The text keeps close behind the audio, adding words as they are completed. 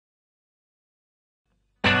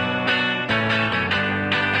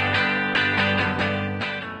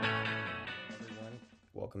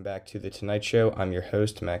welcome back to The Tonight Show. I'm your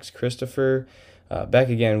host, Max Christopher, back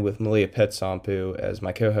again with Malia Petsampu as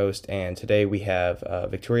my co-host, and today we have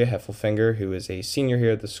Victoria Heffelfinger, who is a senior here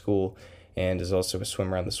at the school and is also a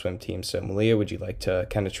swimmer on the swim team. So Malia, would you like to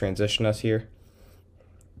kind of transition us here?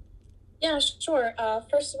 Yeah, sure.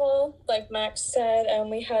 First of all, like Max said,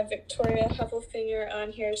 we have Victoria Heffelfinger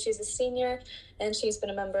on here. She's a senior, and she's been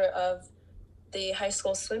a member of the high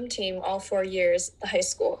school swim team all 4 years, the high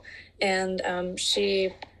school. And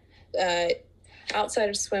she, outside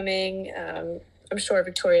of swimming, I'm sure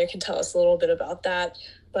Victoria can tell us a little bit about that,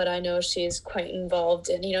 but I know she's quite involved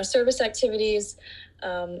in, service activities,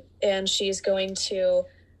 and she's going to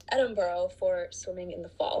Edinburgh for swimming in the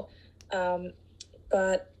fall.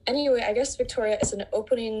 But anyway, I guess Victoria, as an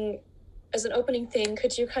opening thing,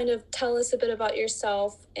 could you kind of tell us a bit about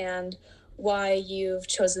yourself and why you've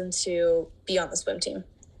chosen to be on the swim team?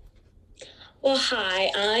 Well, hi,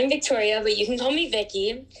 I'm Victoria, but you can call me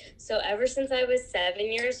Vicky. So ever since I was 7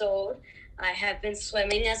 years old, I have been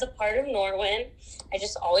swimming as a part of Norwin. I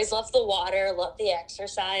just always loved the water, loved the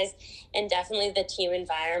exercise, and definitely the team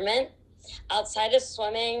environment. Outside of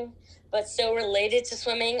swimming, but still related to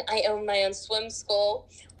swimming, I own my own swim school,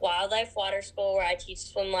 Wildlife Water School, where I teach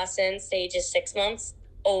swim lessons stages 6 months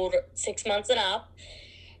old, 6 months and up.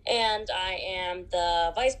 And I am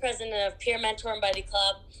the vice president of Peer Mentor and Buddy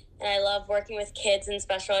Club, and I love working with kids in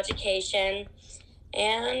special education.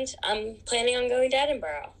 And I'm planning on going to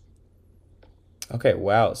Edinburgh. Okay,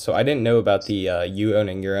 wow. So I didn't know about the you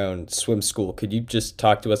owning your own swim school. Could you just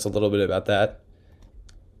talk to us a little bit about that?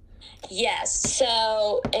 Yes.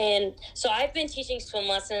 So I've been teaching swim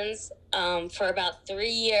lessons for about 3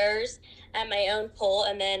 years at my own pool,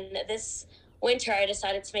 and then this winter I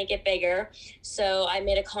decided to make it bigger. So I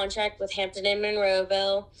made a contract with Hampton Inn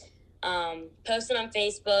Monroeville, posted on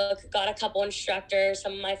Facebook, got a couple instructors,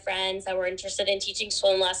 some of my friends that were interested in teaching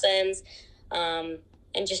swim lessons, and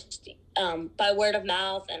just by word of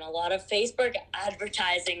mouth and a lot of Facebook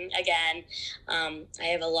advertising again. I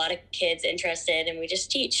have a lot of kids interested, and we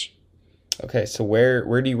just teach. Okay, so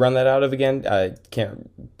where do you run that out of again? I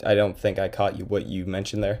don't think I caught what you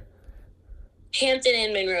mentioned there. Hampton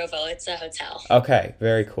Inn Monroeville. It's a hotel. Okay,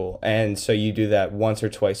 very cool. And so you do that once or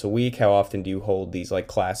twice a week. How often do you hold these like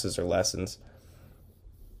classes or lessons?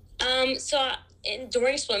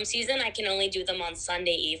 During swim season, I can only do them on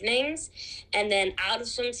Sunday evenings, and then out of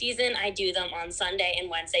swim season, I do them on Sunday and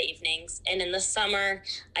Wednesday evenings, and in the summer,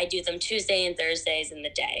 I do them Tuesday and Thursdays in the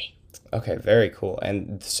day. Okay, very cool.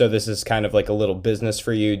 And so this is kind of like a little business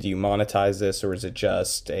for you. Do you monetize this, or is it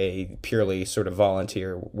just a purely sort of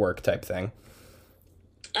volunteer work type thing?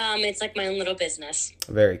 It's like my own little business.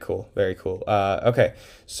 Very cool. Very cool. Okay,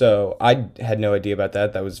 so I had no idea about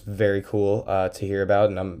that. That was very cool to hear about,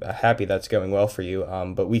 and I'm happy that's going well for you.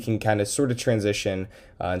 But we can kind of sort of transition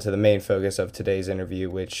into the main focus of today's interview,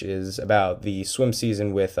 which is about the swim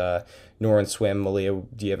season with Norwin Swim. Malia,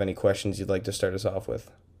 do you have any questions you'd like to start us off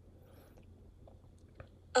with?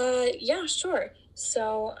 Yeah, sure.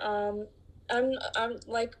 So, I'm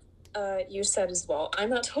like you said as well, I'm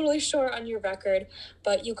not totally sure on your record,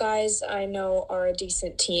 but you guys, I know, are a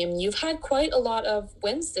decent team. You've had quite a lot of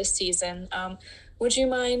wins this season. Would you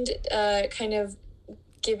mind kind of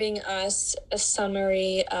giving us a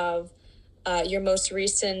summary of your most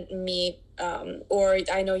recent meet? Or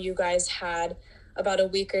I know you guys had about a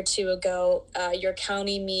week or two ago your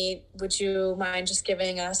county meet. Would you mind just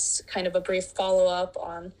giving us kind of a brief follow-up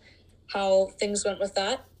on how things went with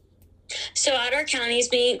that? So at our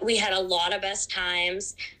counties meet, we had a lot of best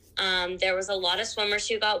times. There was a lot of swimmers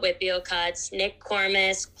who got Whitfield cuts. Nick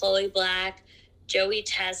Cormus, Chloe Black, Joey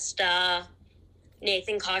Testa,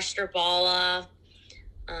 Nathan Koster-Bala,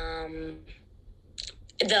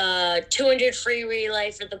 the 200 free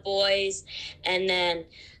relay for the boys, and then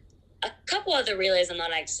a couple other relays I'm not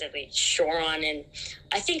exactly sure on, and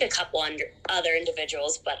I think a couple other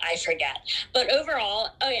individuals, but I forget. But overall,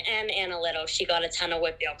 and Anna Little, she got a ton of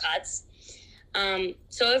Whitfield cuts.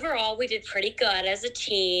 So overall, we did pretty good as a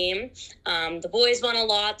team. The boys won a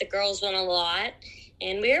lot, the girls won a lot,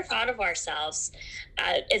 and we were proud of ourselves.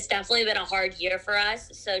 It's definitely been a hard year for us,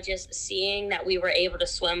 so just seeing that we were able to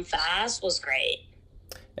swim fast was great.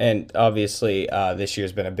 And obviously, this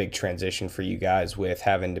year's been a big transition for you guys with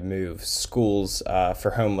having to move schools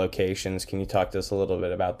for home locations. Can you talk to us a little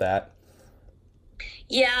bit about that?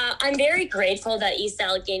 Yeah, I'm very grateful that East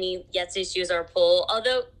Allegheny lets us use our pool,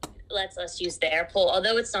 lets us use their pool,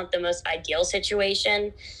 although it's not the most ideal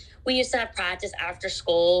situation. We used to have practice after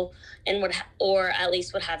school and or at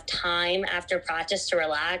least would have time after practice to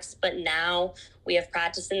relax. But now we have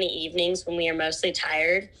practice in the evenings when we are mostly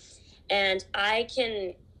tired. And I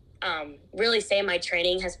can really say my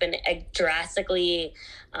training has been drastically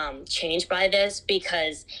changed by this,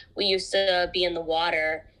 because we used to be in the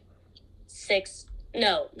water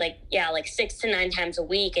like 6 to 9 times a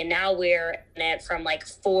week, and now we're in it from like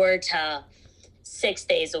 4 to 6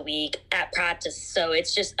 days a week at practice. So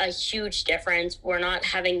it's just a huge difference. We're not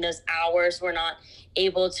having those hours. We're not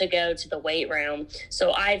able to go to the weight room.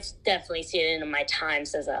 So I've definitely seen it in my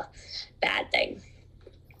times as a bad thing.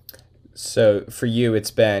 So for you,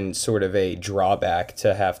 it's been sort of a drawback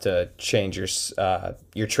to have to change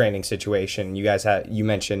your training situation. You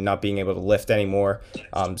mentioned not being able to lift anymore.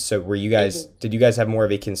 So did you guys have more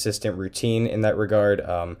of a consistent routine in that regard,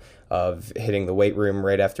 of hitting the weight room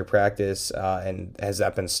right after practice? And has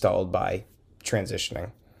that been stalled by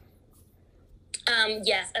transitioning?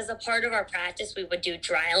 Yes, as a part of our practice, we would do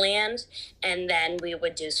dry land, and then we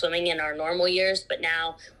would do swimming in our normal years. But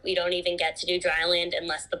now we don't even get to do dry land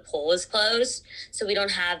unless the pool is closed. So we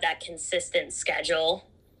don't have that consistent schedule.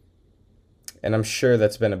 And I'm sure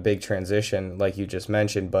that's been a big transition, like you just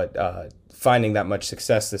mentioned. But finding that much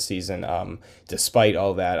success this season, despite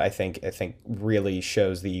all that, I think really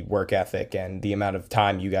shows the work ethic and the amount of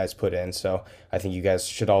time you guys put in. So I think you guys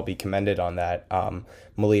should all be commended on that.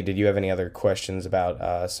 Malia, did you have any other questions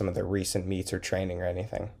about some of the recent meets or training or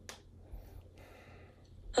anything?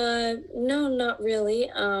 No, not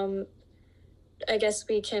really. I guess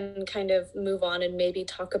we can kind of move on and maybe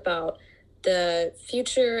talk about the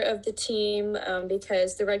future of the team,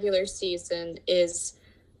 because the regular season is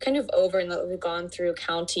kind of over and that we've gone through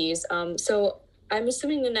counties. So I'm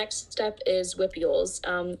assuming the next step is Whippiols.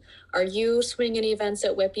 Are you swimming any events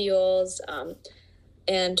at Whippiols?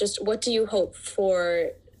 And just what do you hope for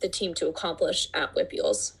the team to accomplish at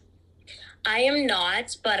Whippiols? I am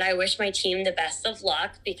not, but I wish my team the best of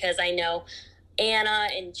luck, because I know Anna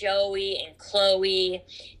and Joey and Chloe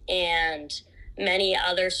and many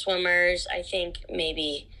other swimmers. I think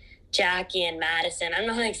maybe Jackie and Madison. I'm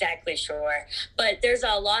not exactly sure, but there's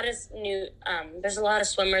a lot of there's a lot of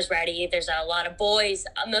swimmers ready. There's a lot of boys.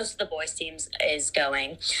 Most of the boys teams is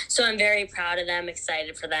going, so I'm very proud of them.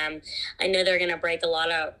 Excited for them. I know they're gonna break a lot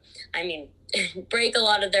of. Break a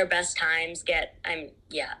lot of their best times. And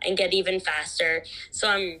get even faster. So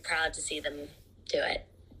I'm proud to see them do it.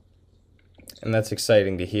 And that's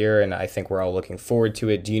exciting to hear, and I think we're all looking forward to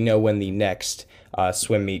it. Do you know when the next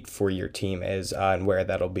swim meet for your team is, and where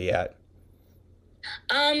that'll be at?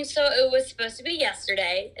 So it was supposed to be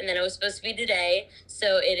yesterday, and then it was supposed to be today.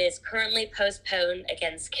 So it is currently postponed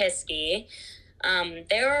against Kiski.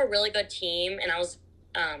 They're a really good team, and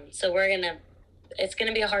it's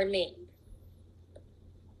gonna be a hard meet.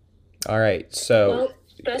 All right, so Well,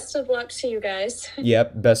 best of luck to you guys.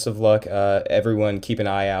 yep, best of luck. Everyone keep an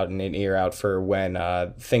eye out and an ear out for when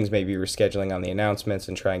things may be rescheduling on the announcements,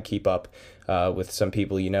 and try and keep up with some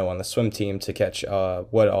people on the swim team to catch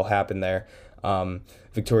what all happened there.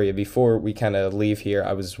 Victoria, before we kind of leave here,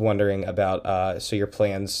 I was wondering about so your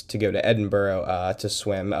plans to go to Edinboro to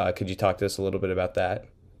swim. Could you talk to us a little bit about that?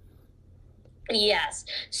 Yes.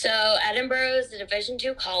 So Edinboro is a Division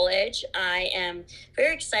II college. I am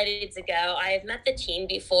very excited to go. I have met the team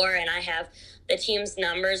before, and I have the team's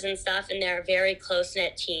numbers and stuff, and they're a very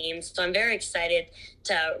close-knit team. So I'm very excited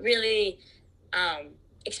to really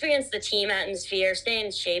experience the team atmosphere, stay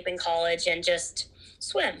in shape in college, and just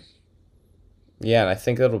swim. Yeah, and I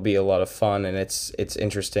think that'll be a lot of fun, and it's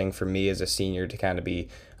interesting for me as a senior to kind of be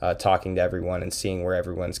talking to everyone and seeing where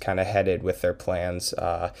everyone's kind of headed with their plans.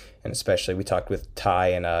 And especially we talked with Ty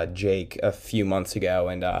and Jake a few months ago,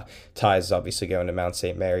 and Ty's obviously going to Mount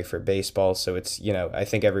St. Mary for baseball. So it's I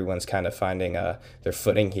think everyone's kind of finding their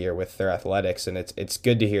footing here with their athletics, and it's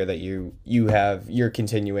good to hear that you're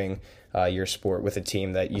continuing your sport with a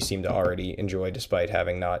team that you seem to already enjoy despite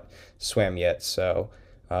having not swam yet. So.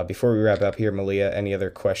 Before we wrap up here, Malia, any other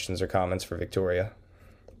questions or comments for Victoria?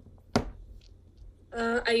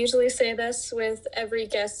 I usually say this with every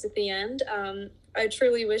guest at the end. I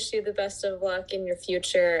truly wish you the best of luck in your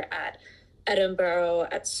future at Edinboro,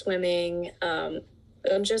 at swimming, and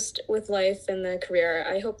just with life and the career.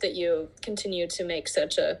 I hope that you continue to make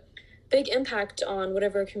such a big impact on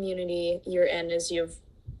whatever community you're in, as you've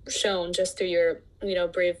shown just through your,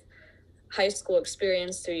 brave high school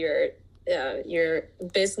experience, through your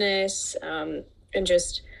business, and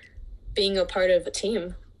just being a part of a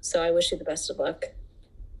team. So I wish you the best of luck.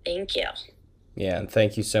 Thank you. Yeah, and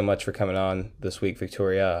thank you so much for coming on this week,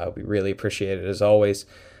 Victoria. We really appreciate it as always.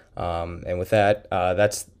 And with that,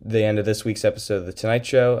 that's the end of this week's episode of The Tonight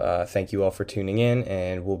Show. Thank you all for tuning in,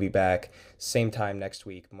 and we'll be back same time next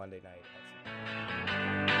week, Monday night.